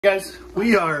Guys,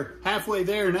 we are halfway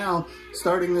there now,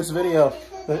 starting this video.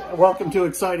 Welcome to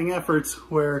Exciting Efforts,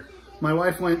 where my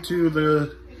wife went to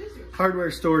the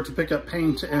hardware store to pick up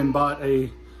paint and bought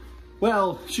a,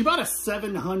 well, she bought a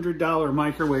 $700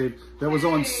 microwave that was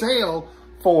on sale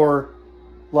for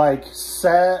like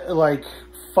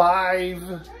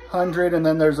 500, and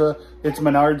then there's it's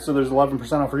Menards, so there's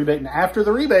 11% off rebate. And after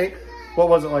the rebate, what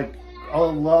was it, like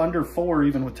under 4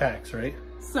 even with tax, right?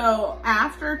 So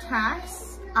after tax,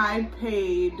 I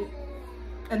paid,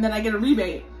 and then I get a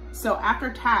rebate. So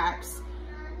after tax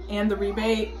and the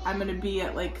rebate, I'm gonna be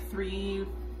at like $350.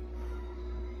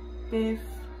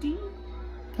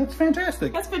 That's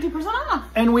fantastic. That's 50% off.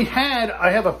 And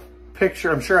I have a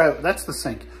picture, I'm sure that's the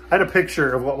sink. I had a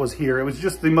picture of what was here. It was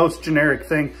just the most generic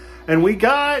thing. And we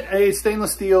got a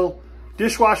stainless steel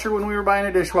dishwasher when we were buying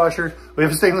a dishwasher. We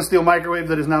have a stainless steel microwave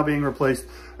that is now being replaced.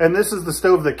 And this is the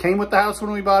stove that came with the house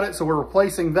when we bought it. So we're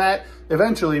replacing that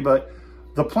eventually, but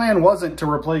the plan wasn't to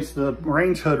replace the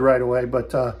range hood right away.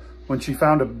 But when she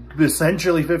found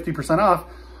essentially 50% off,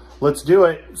 let's do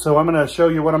it. So I'm gonna show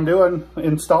you what I'm doing,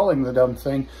 installing the dumb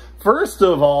thing. First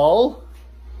of all,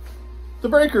 the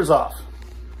breaker's off.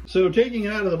 So taking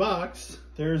it out of the box,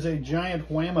 there's a giant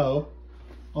whammo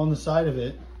on the side of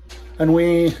it. And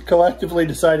we collectively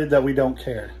decided that we don't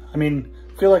care. I mean,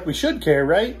 feel like we should care,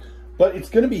 right? But it's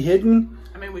gonna be hidden.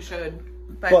 I mean, we should.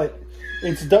 But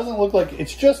it doesn't look like,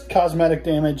 it's just cosmetic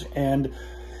damage, and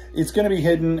it's gonna be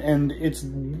hidden, and it's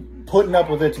putting up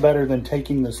with it's better than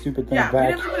taking the stupid thing back. Yeah,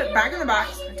 we have to put it back in the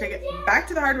box and take it back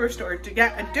to the hardware store to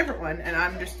get a different one, and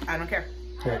I don't care.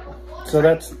 Okay, so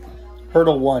that's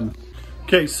hurdle 1.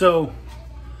 Okay, so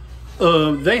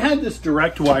they had this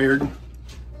direct wired,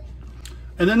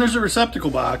 and then there's a receptacle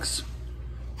box.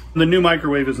 The new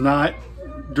microwave is not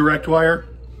direct wire,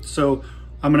 so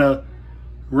I'm gonna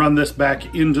run this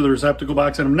back into the receptacle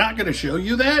box, and I'm not gonna show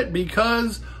you that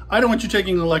because I don't want you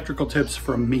taking electrical tips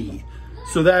from me.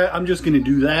 So that I'm just gonna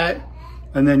do that,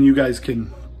 and then you guys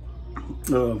can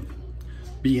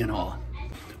be in awe.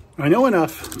 I know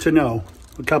enough to know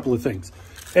a couple of things.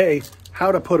 A,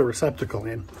 how to put a receptacle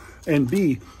in, and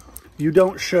B, you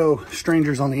don't show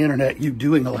strangers on the internet you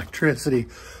doing electricity,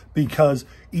 because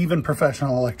even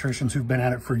professional electricians who've been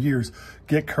at it for years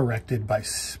get corrected by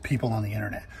people on the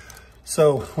internet.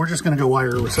 So we're just gonna go wire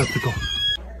a receptacle.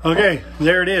 Okay,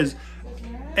 there it is.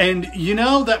 And you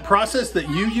know that process that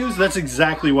you use, that's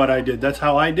exactly what I did. That's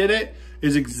how I did it,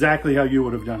 is exactly how you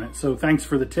would have done it. So thanks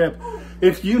for the tip.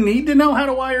 If you need to know how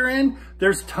to wire in,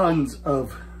 there's tons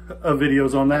of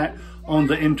videos on that on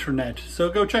the internet. So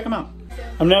go check them out.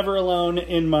 I'm never alone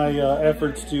in my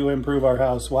efforts to improve our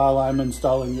house. While I'm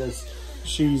installing this,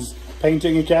 she's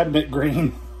painting a cabinet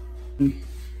green.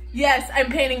 Yes, I'm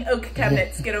painting oak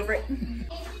cabinets. Get over it.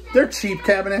 They're cheap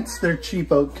cabinets. They're cheap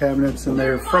oak cabinets, and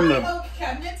they're from the oak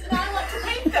cabinets, and I want to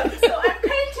paint them, so I'm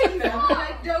painting them, and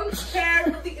I don't care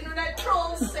what the internet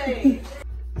trolls say.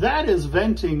 That is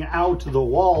venting out the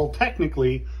wall.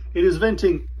 Technically, it is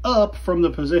venting up from the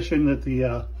position that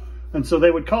the and so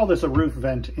they would call this a roof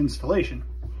vent installation.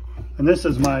 And this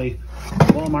is my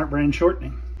Walmart brand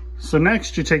shortening. So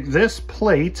next you take this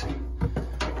plate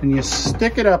and you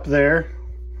stick it up there,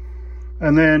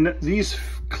 and then these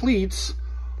cleats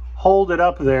hold it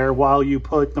up there while you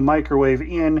put the microwave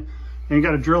in, and you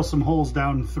got to drill some holes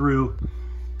down through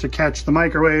to catch the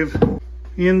microwave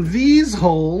in these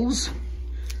holes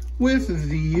with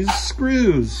these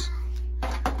screws.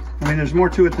 I mean, there's more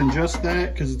to it than just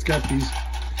that, because it's got these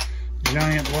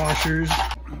giant washers.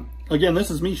 Again, this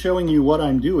is me showing you what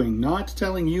I'm doing, not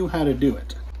telling you how to do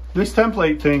it. This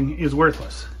template thing is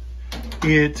worthless.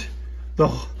 That's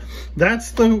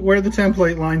where the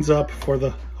template lines up for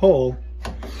the hole.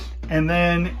 And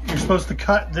then you're supposed to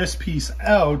cut this piece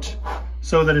out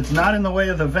so that it's not in the way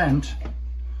of the vent,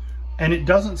 and it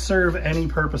doesn't serve any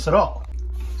purpose at all.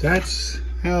 That's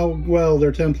how well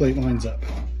their template lines up.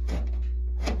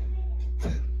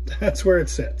 That's where it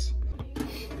sits.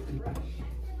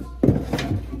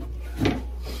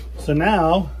 So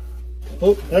now,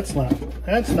 oh, that's not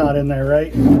in there,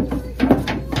 right?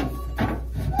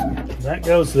 That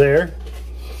goes there,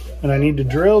 and I need to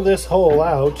drill this hole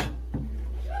out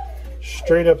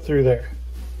straight up through there.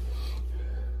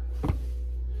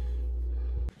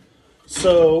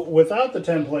 So without the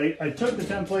template, I took the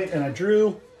template and I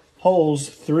drew holes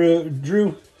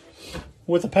drew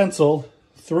with a pencil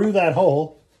through that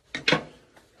hole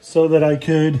so that I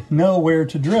could know where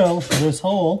to drill this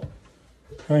hole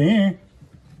right here.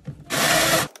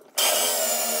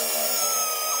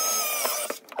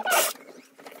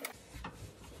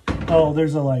 Oh,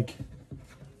 there's a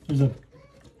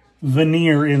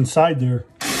veneer inside there.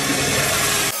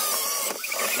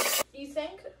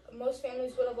 think most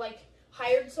families would have like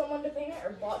hired someone to paint it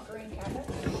or bought green cabinets?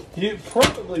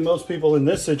 Probably most people in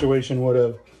this situation would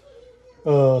have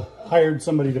hired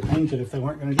somebody to paint it if they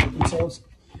weren't going to do it themselves.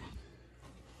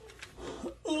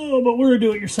 Oh, but we're a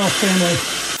do-it-yourself family.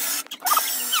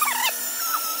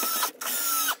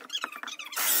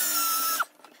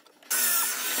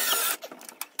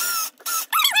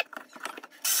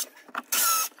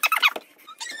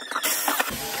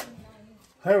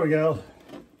 There we go.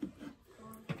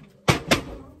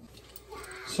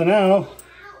 So now,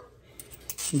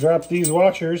 drop these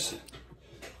washers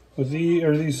with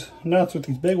these nuts with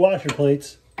these big washer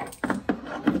plates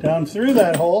down through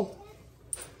that hole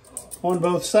on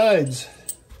both sides.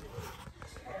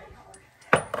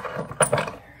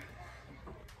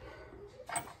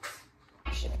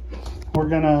 We're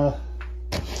gonna,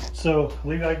 so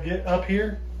Levi, get up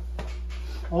here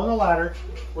on the ladder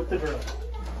with the drill.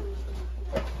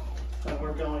 And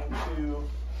we're going to,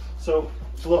 so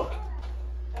look,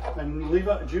 and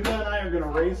Levi, Judah and I are going to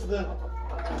raise the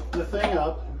thing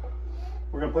up.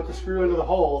 We're going to put the screw into the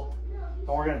hole, and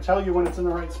we're going to tell you when it's in the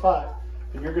right spot.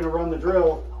 And you're going to run the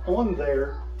drill on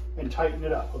there and tighten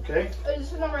it up, okay? Is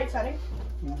this in the right setting?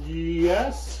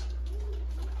 Yes.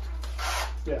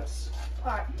 Yes.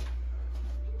 All right.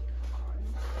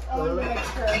 I want to make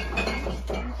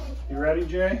sure. You ready,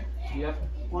 Jay? Yep.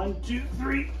 1, 2,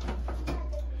 3.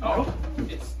 Oh,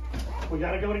 we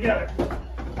got to go together.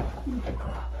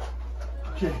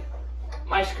 Okay.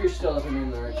 My screw still isn't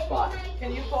in the right spot.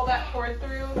 Can you pull that cord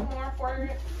through more for you?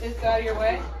 Is that out of your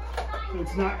way?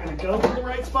 It's not going to go to the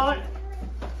right spot.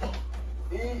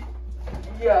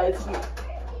 Yeah, it's.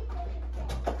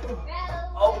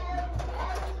 Oh.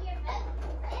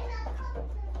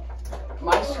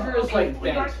 My screw is like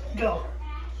bent. Go.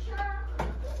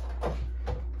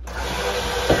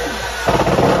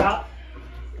 Stop.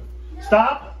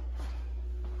 Stop.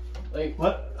 Like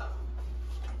what?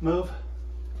 Move.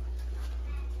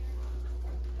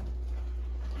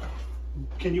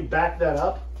 Can you back that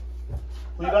up,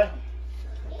 Levi?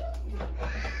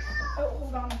 Oh,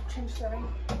 hold on. Change setting.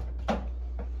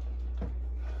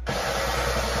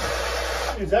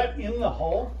 Is that in the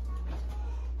hole?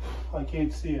 I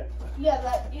can't see it. Yeah,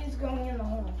 that is going in the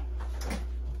hole.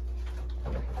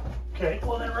 Okay,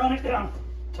 well then run it down.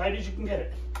 Tight as you can get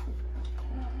it.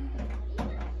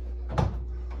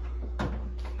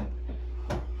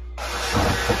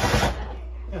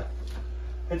 Yeah,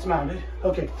 it's mounted.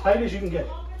 Okay, tight as you can get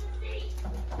it.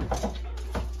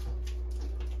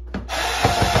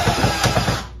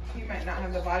 You might not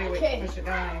have the body weight to push it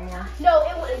down anymore. No,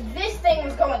 this thing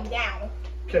was going down.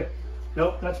 Okay,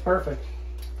 nope, that's perfect.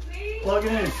 Plug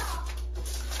it in.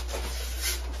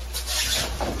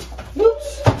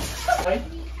 Whoops. Right?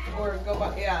 Or go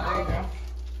back. Yeah, there you go.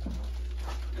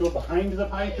 Go behind the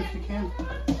pipe if you can.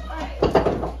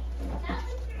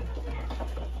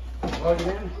 Plug it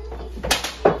in.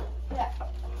 Yeah.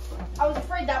 I was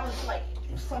afraid that was like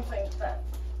something that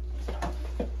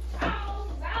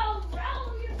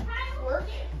work.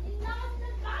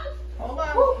 Hold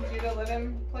on. Judah, let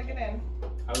him plug it in.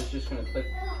 I was just gonna click.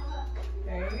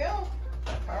 There you go.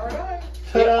 Powered on.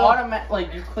 It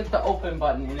like you click the open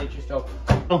button and it just opens.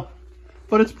 Oh,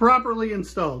 but it's properly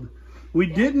installed. We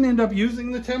didn't end up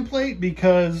using the template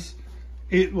because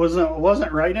it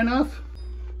wasn't right enough.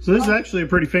 So this is actually a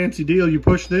pretty fancy deal. You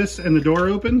push this and the door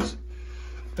opens.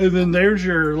 And then there's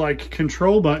your like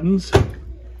control buttons.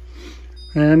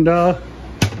 And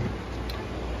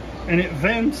it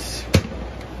vents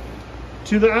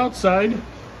to the outside.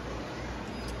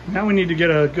 Now we need to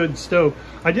get a good stove.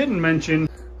 I didn't mention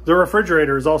the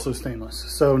refrigerator is also stainless.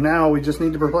 So now we just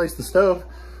need to replace the stove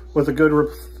with a good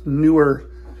newer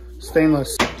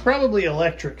stainless, probably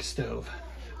electric stove.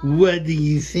 What do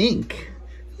you think?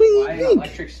 What do you Why think? an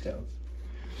electric stove?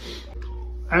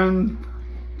 And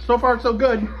so far so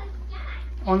good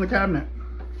on the cabinet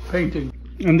painting.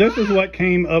 And this is what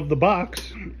came of the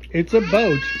box. It's a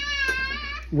boat.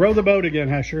 Row the boat again,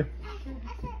 Hesher.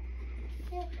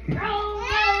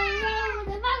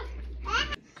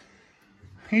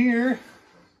 Here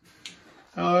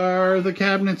are the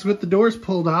cabinets with the doors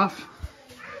pulled off.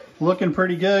 Looking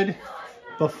pretty good.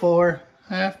 Before,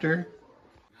 after.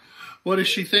 What does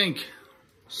she think?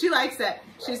 She likes it.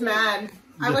 She's mad.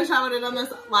 I wish I would have done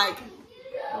this like,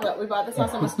 what, we bought this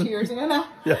house almost 2 years ago now?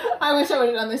 Yeah. I wish I would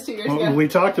have done this 2 years ago. We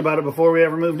talked about it before we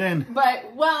ever moved in.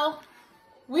 But, well,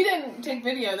 we didn't take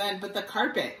video then, but the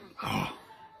carpet.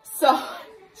 So,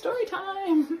 story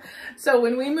time. So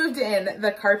when we moved in,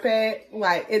 the carpet,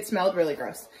 like, it smelled really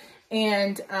gross.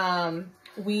 And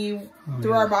we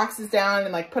threw our boxes down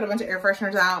and like put a bunch of air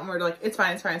fresheners out, and we're like, it's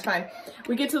fine, it's fine, it's fine.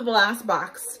 We get to the last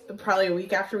box, probably a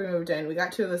week after we moved in. We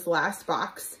got to this last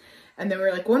box, and then we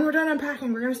were like, when we're done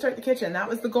unpacking, we're gonna start the kitchen. That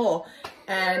was the goal.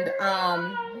 And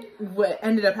what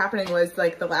ended up happening was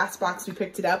like the last box, we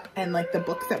picked it up, and like the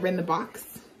books that were in the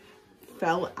box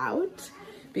fell out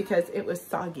because it was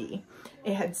soggy.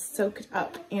 It had soaked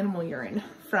up animal urine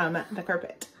from the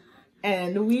carpet,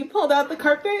 and we pulled out the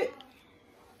carpet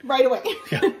right away.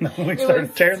 Yeah, no, we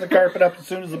started tearing the carpet up as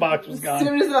soon as the box was gone. As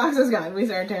soon as the box was gone, we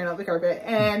started tearing up the carpet.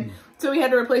 And so we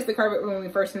had to replace the carpet when we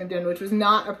first moved in, which was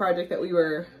not a project that we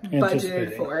were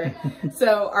budgeted for.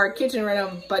 So our kitchen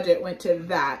reno budget went to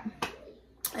that.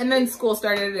 And then school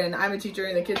started, and I'm a teacher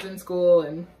and the kids in school,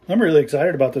 and I'm really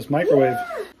excited about this microwave.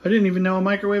 Yeah. I didn't even know a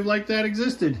microwave like that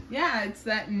existed. Yeah, it's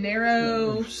that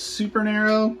narrow, super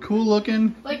narrow, cool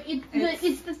looking. Like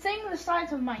it's the thing the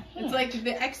size of my hand. It's like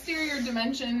the exterior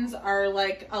dimensions are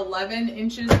like 11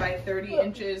 inches by 30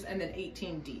 inches and then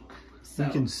 18 deep. So.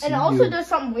 You can see and it also does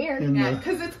something weird. Yeah,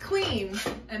 because it's clean,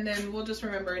 and then we'll just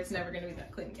remember it's never going to be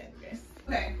that clean again, guys.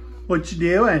 Okay. What you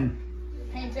doing?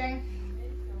 Painting.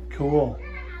 Cool.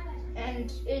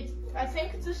 And I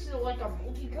think this is like a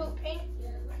multi-coat paint.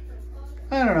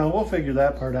 I don't know. We'll figure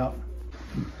that part out.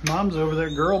 Mom's over there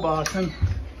girl bossing.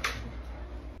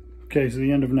 Okay, so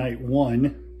the end of night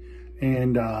 1,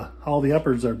 and all the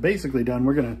uppers are basically done.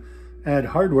 We're gonna add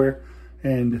hardware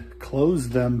and close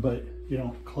them, but you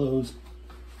don't close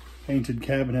painted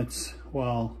cabinets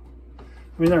while, I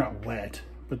mean, they're not wet,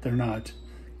 but they're not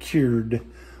cured.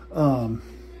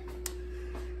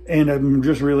 And I'm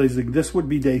just realizing this would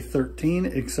be day 13,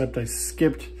 except I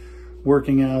skipped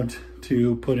working out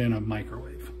to put in a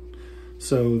microwave.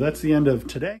 So that's the end of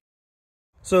today.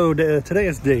 So today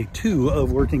is day 2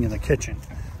 of working in the kitchen.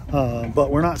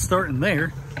 But we're not starting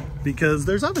there because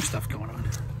there's other stuff going on.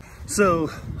 So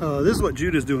this is what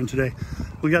Judah's doing today.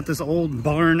 We got this old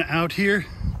barn out here,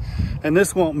 and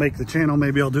this won't make the channel.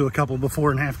 Maybe I'll do a couple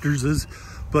before and afters,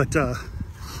 but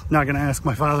not gonna ask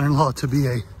my father-in-law to be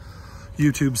a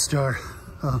YouTube star,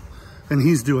 and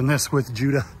he's doing this with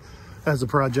Judah as a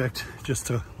project just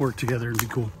to work together and be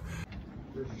cool.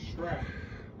 There's a strap.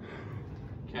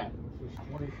 Okay. There's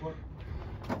 20 foot.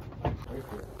 Right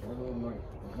there.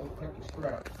 Don't cut the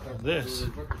strap. This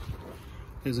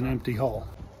is an empty hole,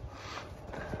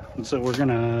 and so we're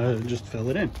gonna just fill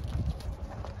it in.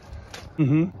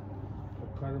 We'll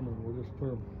cut them and we'll just put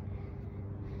them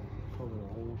over the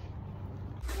holes.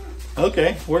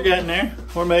 Okay, we're getting there.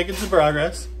 We're making some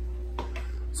progress.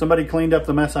 Somebody cleaned up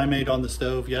the mess I made on the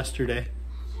stove yesterday.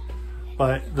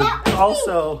 But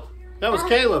also, that was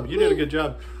Caleb. You did a good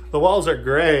job. The walls are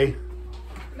gray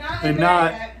and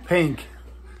not pink.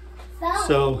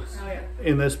 So,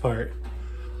 in this part.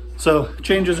 So,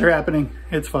 changes are happening.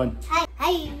 It's fun.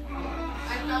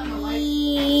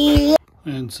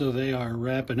 And so they are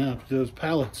wrapping up. Those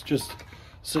pallets just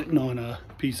sitting on a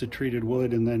piece of treated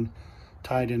wood and then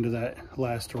tied into that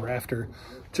last rafter,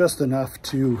 just enough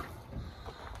to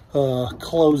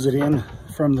close it in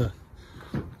from the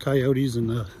coyotes and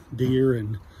the deer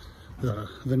and the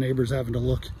neighbors having to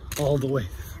look all the way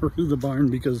through the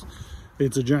barn because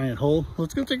it's a giant hole.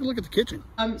 Let's go take a look at the kitchen.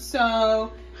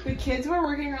 So the kids were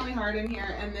working really hard in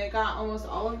here, and they got almost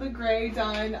all of the gray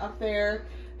done up there.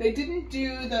 They didn't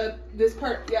do this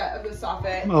part yet of the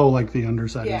soffit. Oh, like the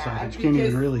underside of the soffit. You can't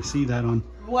even really see that on.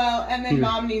 Well, and then here.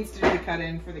 Mom needs to do the cut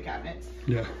in for the cabinets.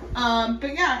 Yeah.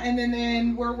 But yeah, and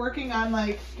then we're working on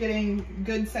like getting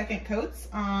good second coats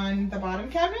on the bottom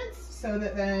cabinets so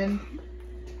that then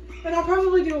I'll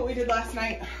probably do what we did last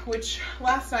night, which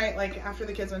last night, like after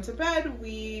the kids went to bed,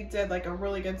 we did like a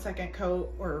really good second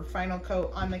coat or final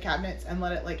coat on the cabinets and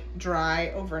let it like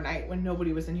dry overnight when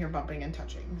nobody was in here bumping and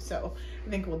touching. So I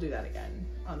think we'll do that again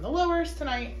on the lowers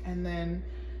tonight, and then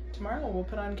tomorrow we'll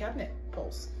put on cabinet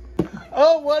poles.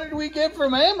 Oh, what did we get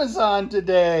from Amazon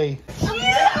today? That's not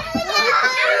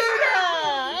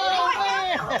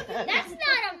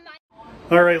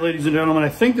a All right, ladies and gentlemen, I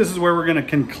think this is where we're going to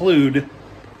conclude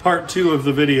part 2 of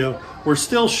the video. We're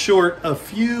still short a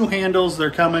few handles. They're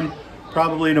coming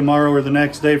probably tomorrow or the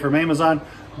next day from Amazon,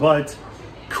 but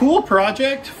cool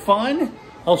project, fun.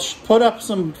 I'll put up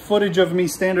some footage of me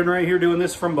standing right here doing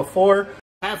this from before.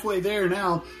 Halfway there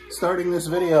now, starting this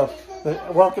video.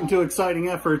 Welcome to Exciting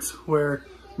Efforts, where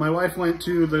my wife went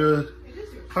to the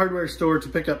hardware store to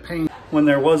pick up paint when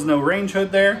there was no range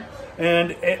hood there,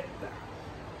 and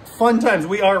fun times.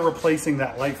 We are replacing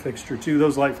that light fixture too.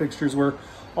 Those light fixtures were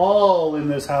all in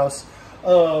this house.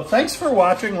 Thanks for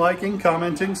watching, liking,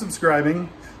 commenting, subscribing.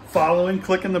 following,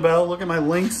 clicking the bell. Look at my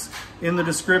links in the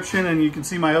description, and you can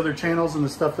see my other channels and the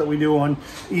stuff that we do on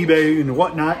eBay and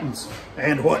whatnot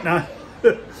and whatnot.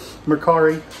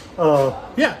 Mercari.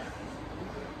 Yeah.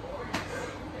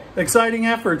 Exciting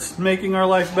efforts making our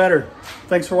life better.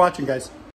 Thanks for watching, guys.